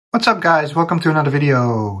What's up guys, welcome to another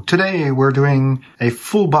video. Today we're doing a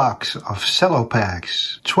full box of cello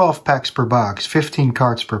packs. 12 packs per box, 15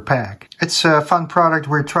 cards per pack. It's a fun product.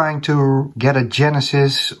 We're trying to get a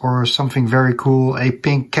Genesis or something very cool, a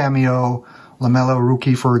pink cameo, LaMelo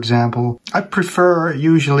rookie for example. I prefer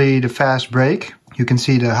usually the fast break. You can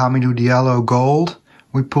see the Hamidou Diallo gold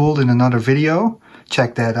we pulled in another video.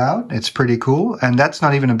 Check that out, it's pretty cool, and that's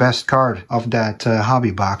not even the best card of that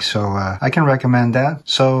hobby box, so I can recommend that.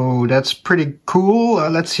 So that's pretty cool.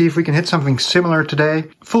 Let's see if we can hit something similar today.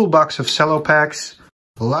 Full box of cello packs,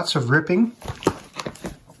 lots of ripping.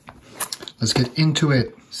 Let's get into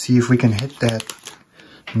it, see if we can hit that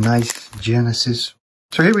nice Genesis.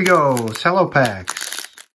 So here we go, cello packs.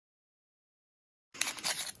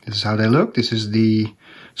 This is how they look. This is the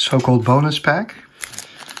so-called bonus pack.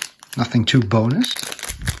 Nothing too bonus.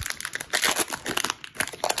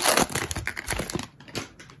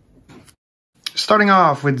 Starting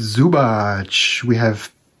off with Zubac, we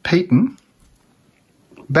have Peyton,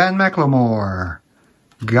 Ben McLemore,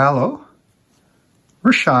 Gallo,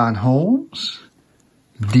 Rashawn Holmes,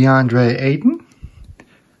 DeAndre Ayton,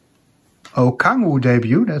 Okongwu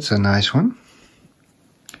debut, that's a nice one.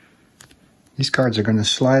 These cards are going to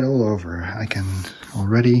slide all over, I can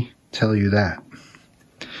already tell you that,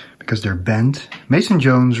 because they're bent. Mason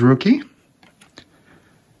Jones rookie.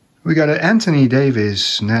 We got an Anthony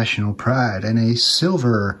Davis National Pride and a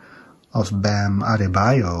silver of Bam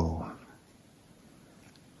Adebayo.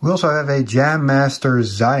 We also have a Jam Master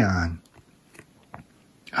Zion.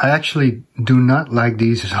 I actually do not like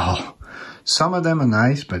these at all. Some of them are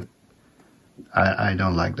nice, but I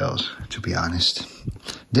don't like those, to be honest.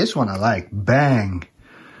 This one I like, bang.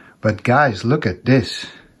 But guys, look at this.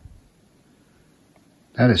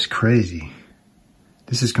 That is crazy.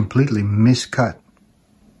 This is completely miscut.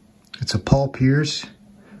 It's a Paul Pierce,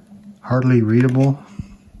 hardly readable.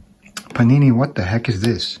 Panini, what the heck is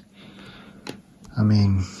this? I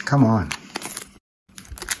mean, come on.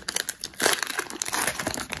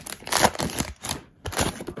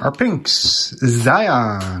 Our pinks,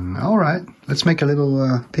 Zion. All right, let's make a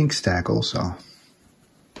little pink stack also.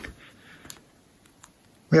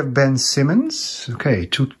 We have Ben Simmons. Okay,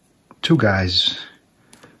 two guys.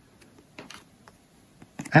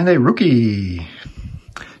 And a rookie.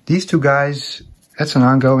 These two guys, that's an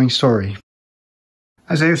ongoing story.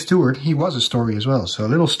 Isaiah Stewart, he was a story as well. So a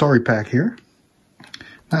little story pack here.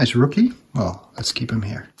 Nice rookie. Well, let's keep him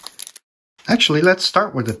here. Actually, let's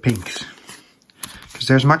start with the pinks, because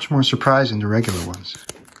there's much more surprise in the regular ones.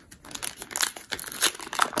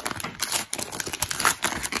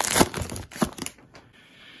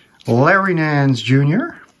 Larry Nance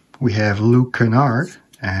Jr. We have Luke Kennard.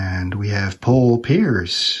 And we have Paul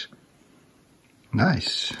Pierce.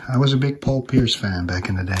 Nice. I was a big Paul Pierce fan back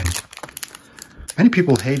in the day. Many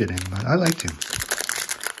people hated him, but I liked him.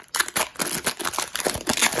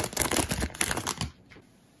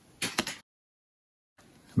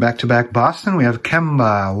 Back-to-back Boston, we have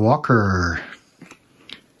Kemba Walker,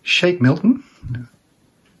 Shake Milton,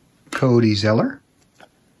 Cody Zeller.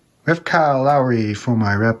 We have Kyle Lowry for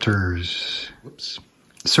my Raptors. Whoops.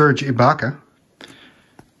 Serge Ibaka.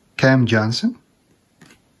 Cam Johnson,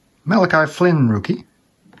 Malachi Flynn rookie,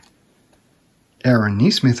 Aaron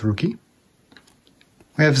Nesmith rookie,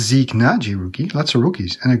 we have Zeke Naji rookie, lots of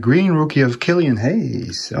rookies, and a green rookie of Killian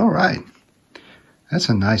Hayes. All right, that's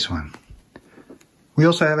a nice one. We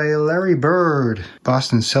also have a Larry Bird,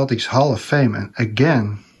 Boston Celtics Hall of Fame, and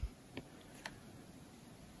again,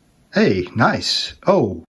 hey, nice.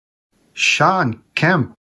 Oh, Sean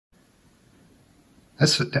Kemp.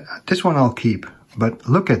 This one I'll keep. But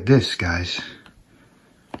look at this, guys.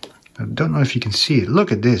 I don't know if you can see it.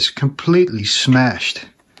 Look at this. Completely smashed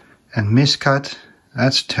and miscut.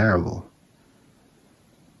 That's terrible.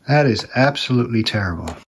 That is absolutely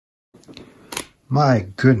terrible. My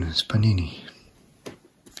goodness, Panini.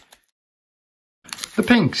 The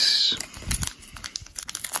pinks.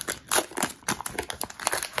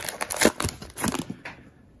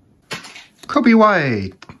 Kobe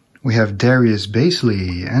White. We have Darius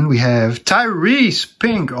Basley, and we have Tyrese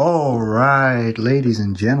Pink. All right, ladies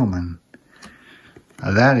and gentlemen.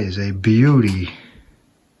 Now that is a beauty.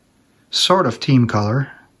 Sort of team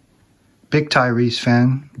color. Big Tyrese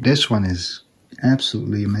fan. This one is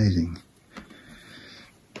absolutely amazing.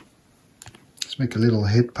 Let's make a little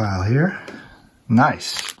hit pile here.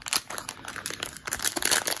 Nice.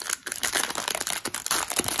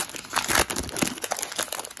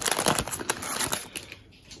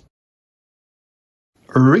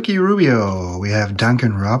 Ricky Rubio, we have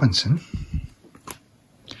Duncan Robinson.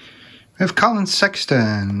 We have Colin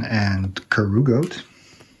Sexton and Karugot.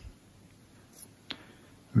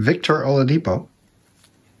 Victor Oladipo,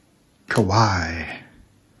 Kawhi.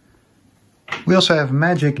 We also have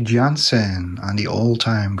Magic Johnson on the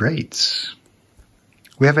all-time greats.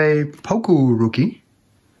 We have a Poku rookie,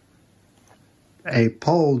 a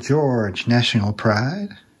Paul George National Pride,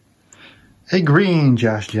 a green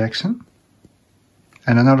Josh Jackson,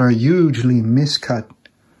 and another hugely miscut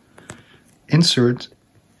insert,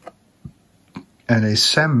 and a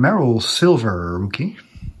Sam Merrill silver rookie.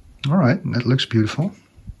 Alright, that looks beautiful.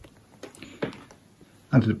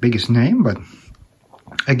 Not the biggest name, but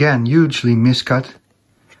again, hugely miscut.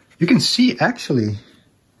 You can see, actually,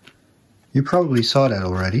 you probably saw that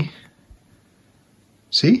already.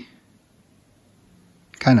 See?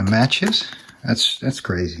 Kind of matches. That's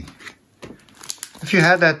crazy. If you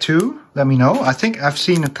had that too, let me know. I think I've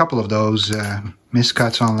seen a couple of those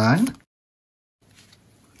miscuts online,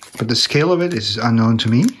 but the scale of it is unknown to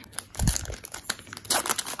me.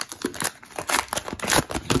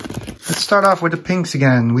 Let's start off with the pinks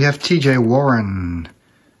again. We have TJ Warren,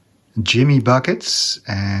 Jimmy Buckets,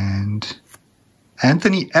 and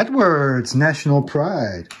Anthony Edwards, National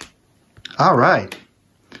Pride. All right.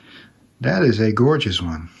 That is a gorgeous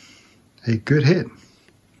one. A good hit.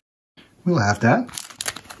 We'll have that.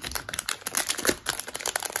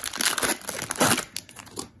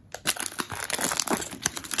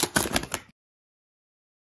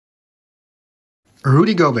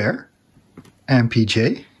 Rudy Gobert,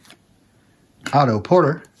 MPJ, Otto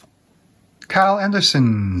Porter, Kyle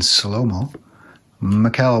Anderson, slow-mo,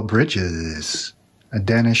 Mikal Bridges,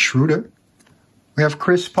 Dennis Schroeder. We have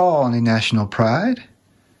Chris Paul on the National Pride.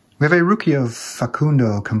 We have a rookie of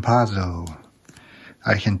Facundo Campazzo,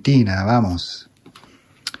 Argentina, vamos.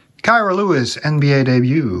 Kyra Lewis, NBA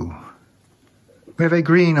debut. We have a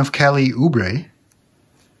green of Kelly Oubre.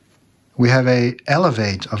 We have a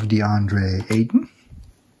Elevate of DeAndre Ayton.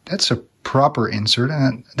 That's a proper insert,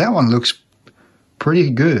 and that one looks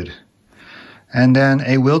pretty good. And then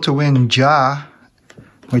a Will to Win Ja,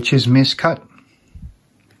 which is miscut.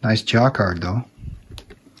 Nice Ja card though.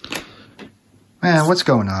 Man, what's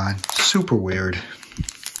going on? Super weird.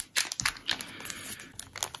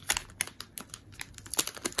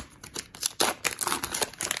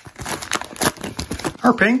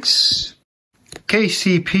 Our pinks.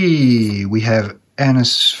 KCP, we have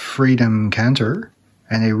Enes Freedom Cantor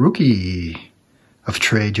and a rookie of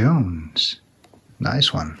Trey Jones.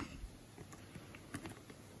 Nice one.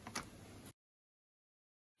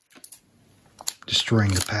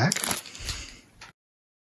 Destroying the pack.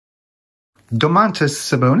 Domantas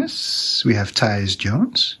Sabonis, we have Tyus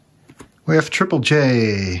Jones. We have Triple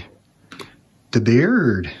J, The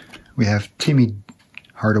Beard. We have Timmy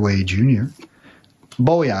Hardaway Jr.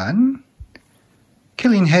 Bojan.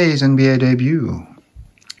 Killian Hayes, NBA debut.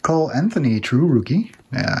 Cole Anthony, true rookie.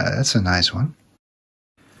 Yeah, that's a nice one.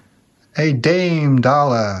 A Dame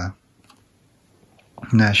Dalla,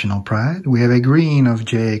 National Pride. We have a green of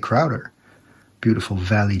Jay Crowder. Beautiful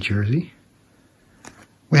Valley jersey.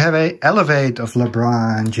 We have a Elevate of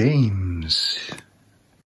LeBron James.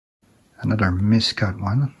 Another miscut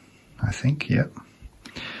one, I think, yep.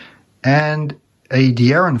 And a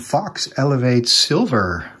De'Aaron Fox Elevate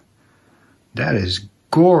Silver. That is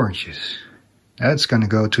gorgeous. That's going to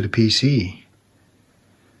go to the PC.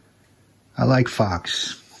 I like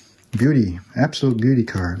Fox. Beauty, absolute beauty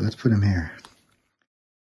card. Let's put him here.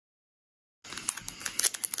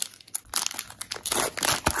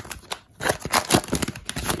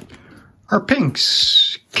 Our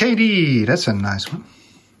pinks. KD, that's a nice one.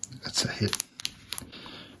 That's a hit.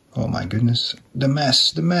 Oh my goodness. The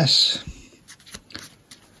mess, the mess.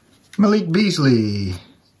 Malik Beasley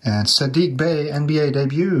and Sadiq Bey, NBA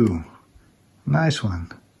debut. Nice one.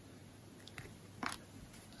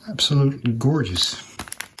 Absolutely gorgeous.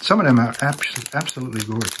 Some of them are absolutely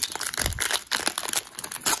gorgeous.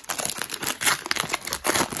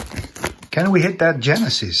 Can we hit that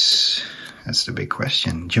Genesis? That's the big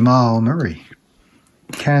question. Jamal Murray,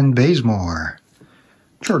 Ken Bazemore,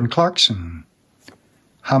 Jordan Clarkson,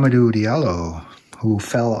 Hamidou Diallo, who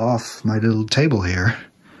fell off my little table here,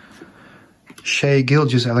 Shai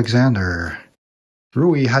Gilgeous-Alexander,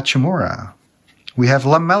 Rui Hachimura. We have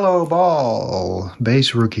LaMelo Ball,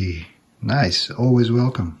 base rookie. Nice, always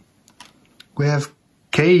welcome. We have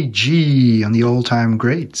KG on the all-time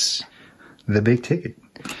greats, the big ticket.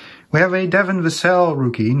 We have a Devin Vassell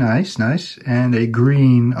rookie, nice, nice, and a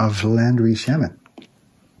green of Landry Shamet.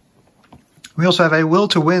 We also have a Will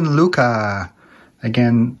to Win Luka,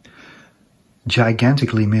 again,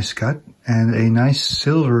 gigantically miscut, and a nice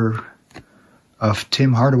silver of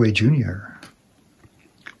Tim Hardaway Jr.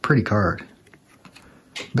 Pretty card.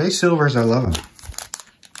 Base silvers, I love them.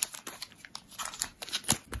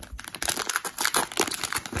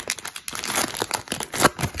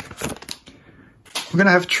 We're going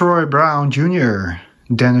to have Troy Brown Jr.,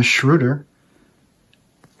 Dennis Schroeder,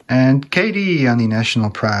 and KD on the National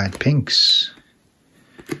Pride Pinks.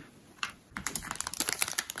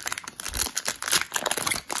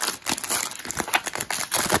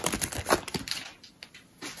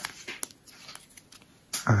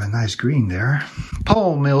 A nice green there.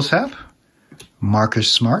 Paul Millsap, Marcus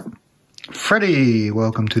Smart, Freddie,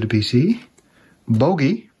 welcome to the PC,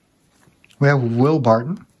 Bogey, we have Will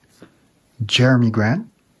Barton, Jeremy Grant,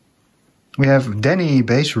 we have Denny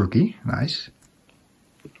base rookie, nice.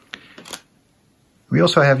 We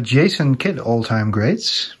also have Jason Kidd all-time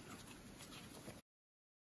greats.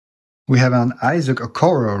 We have an Isaac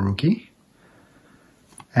Okoro rookie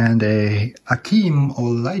and a Akeem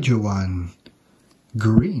Olajuwon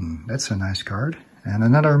green. That's a nice card. And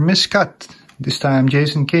another miscut. This time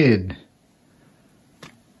Jason Kidd.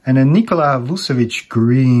 And a Nikola Vucevic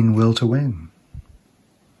green will to win.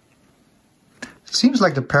 Seems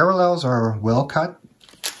like the parallels are well cut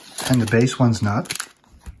and the base one's not.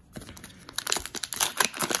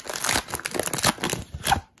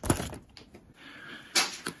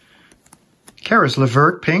 Tyrese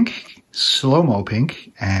LeVert pink, slow-mo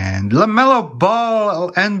pink, and LaMelo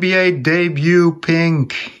Ball NBA debut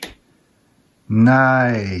pink.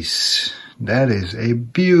 Nice. That is a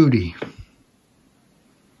beauty.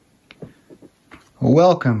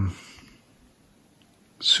 Welcome.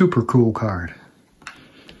 Super cool card.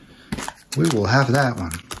 We will have that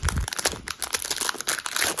one.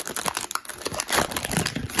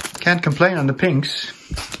 Can't complain on the pinks.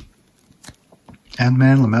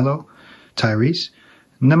 Ant-Man, LaMelo, Tyrese,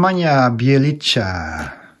 Nemanja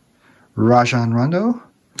Bjelica, Rajon Rondo,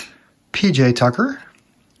 PJ Tucker.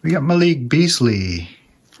 We got Malik Beasley,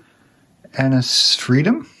 Enes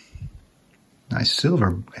Freedom. Nice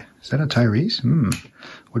silver. Is that a Tyrese?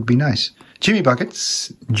 Would be nice. Jimmy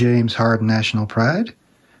Buckets, James Harden National Pride,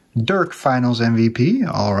 Dirk Finals MVP.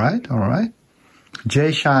 All right, all right.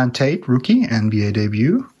 Jayshawn Tate rookie NBA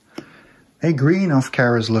debut. A green of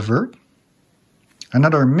Tyrese LeVert.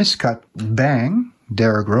 Another miscut bang,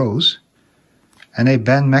 Derrick Rose. And a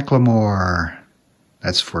Ben McLemore.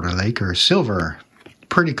 That's for the Lakers. Silver.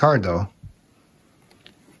 Pretty card though.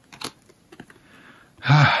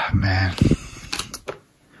 Ah, man.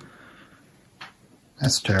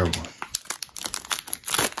 That's terrible.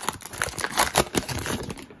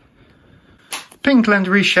 Pinkland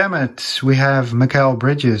Reshamet. We have Mikal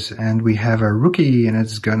Bridges and we have a rookie and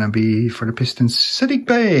it's gonna be for the Pistons, Sadiq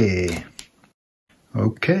Bey.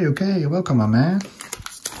 Okay, okay, welcome my man.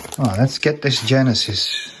 Oh, let's get this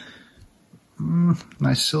Genesis.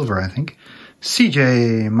 Nice silver, I think.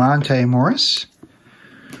 CJ Monte Morris.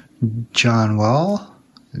 John Wall.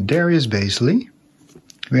 Darius Baisley.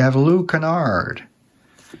 We have Lou Kennard.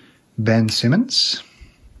 Ben Simmons.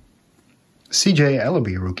 CJ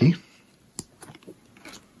Ellaby rookie.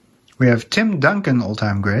 We have Tim Duncan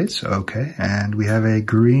all-time greats. Okay, and we have a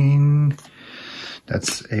green.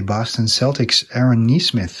 That's a Boston Celtics Aaron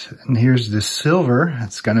Nesmith. And here's the silver.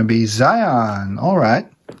 It's going to be Zion. All right.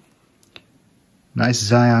 Nice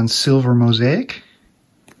Zion silver mosaic.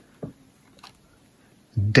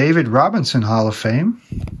 David Robinson Hall of Fame.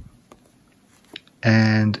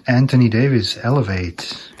 And Anthony Davis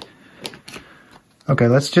Elevate. Okay,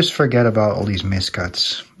 let's just forget about all these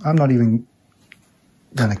miscuts. I'm not even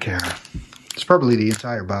gonna care. It's probably the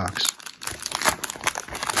entire box.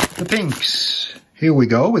 The pinks. Here we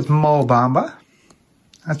go with Mo Bamba.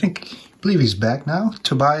 I believe he's back now.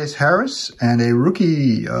 Tobias Harris and a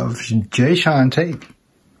rookie of Jayshawn Tate.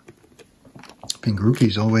 Pink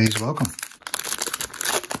rookies always welcome.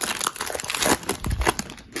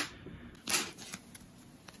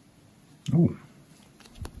 Ooh,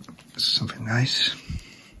 something nice.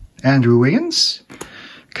 Andrew Wiggins,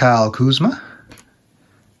 Kyle Kuzma,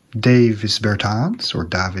 Davis Bertans, or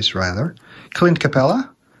Davis rather, Clint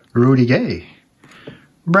Capella, Rudy Gay,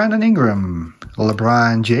 Brandon Ingram,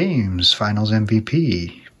 LeBron James, Finals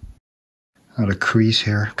MVP. Another crease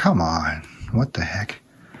here. Come on. What the heck?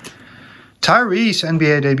 Tyrese,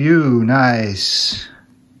 NBA debut. Nice.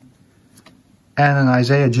 And an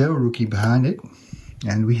Isaiah Joe rookie behind it.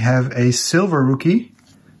 And we have a silver rookie,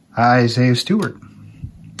 Isaiah Stewart.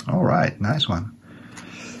 All right. Nice one.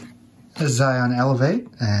 A Zion Elevate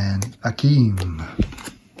and Akeem.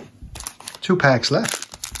 2 packs left.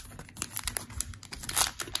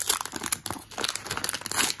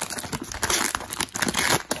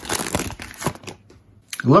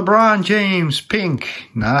 LeBron James,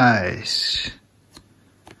 pink. Nice.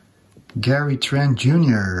 Gary Trent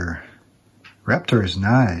Jr. Raptors,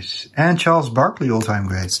 nice. And Charles Barkley, all-time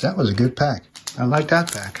greats. That was a good pack. I like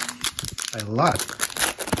that pack a lot.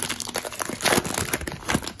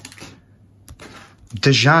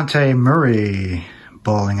 DeJounte Murray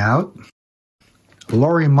balling out.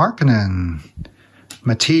 Lauri Markkanen.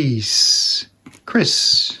 Matisse.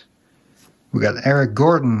 Chris. We got Eric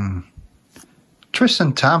Gordon.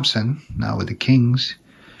 Tristan Thompson, now with the Kings.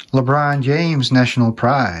 LeBron James, National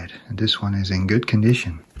Pride. And this one is in good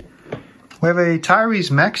condition. We have a Tyrese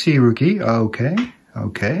Maxey rookie. Okay,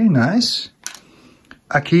 nice.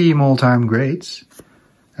 Akeem all-time greats.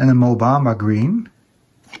 And a Mobamba green.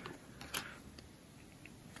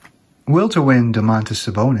 Will to win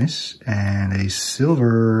Domantas Sabonis. And a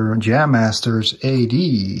silver Jam Masters AD.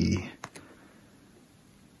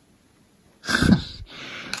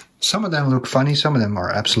 Some of them look funny, some of them are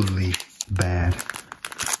absolutely bad.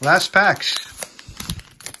 Last packs.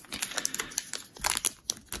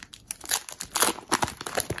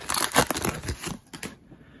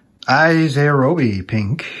 Isaiah Roby,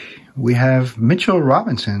 pink. We have Mitchell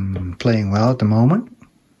Robinson playing well at the moment.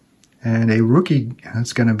 And a rookie,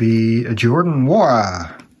 that's going to be a Jordan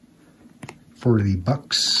Nwora for the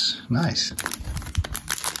Bucks. Nice.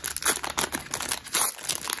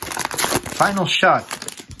 Final shot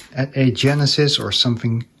at a Genesis or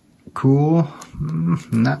something cool.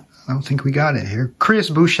 I don't think we got it here. Chris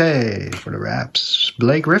Boucher for the Raps.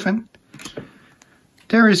 Blake Griffin.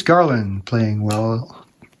 Darius Garland playing well,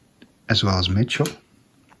 as well as Mitchell.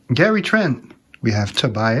 Gary Trent. We have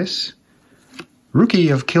Tobias. Rookie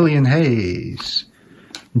of Killian Hayes.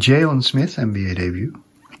 Jalen Smith, NBA debut.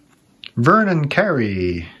 Vernon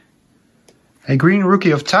Carey. A green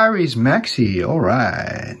rookie of Tyrese Maxey.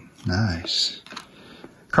 Alright. Nice.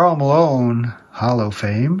 Karl Malone, Hall of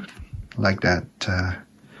Fame. Like that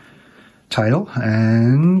title.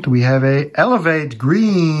 And we have a Elevate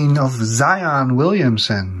green of Zion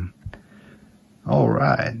Williamson.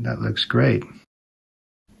 Alright, that looks great.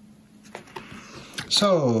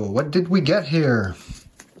 So, what did we get here?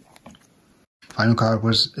 Final card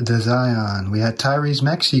was the Zion. We had Tyrese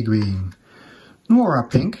Maxey green. Nwora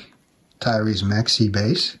pink. Tyrese Maxey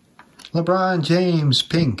base. LeBron James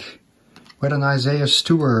pink. With an Isaiah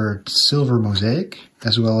Stewart silver mosaic.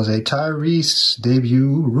 As well as a Tyrese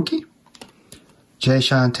debut rookie.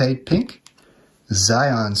 Jayshawn Tate pink.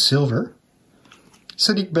 Zion silver.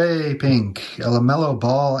 Saddiq Bey pink. LaMelo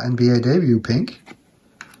Ball NBA debut pink.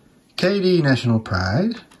 KD National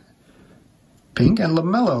Pride, pink and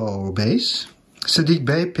LaMelo base. Saddiq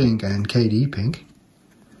Bey pink and KD pink.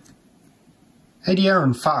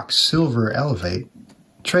 De'Aaron Fox silver Elevate.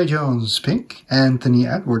 Trey Jones pink. Anthony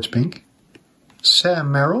Edwards pink.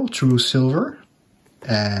 Sam Merrill true silver.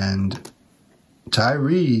 And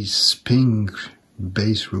Tyrese pink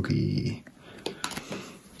base rookie.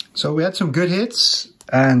 So we had some good hits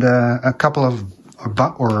and a couple of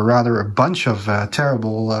or rather a bunch of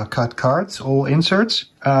terrible cut cards, all inserts.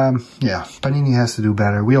 Yeah, Panini has to do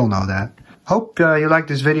better, we all know that. Hope you liked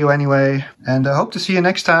this video anyway, and hope to see you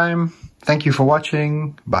next time. Thank you for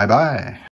watching, bye bye.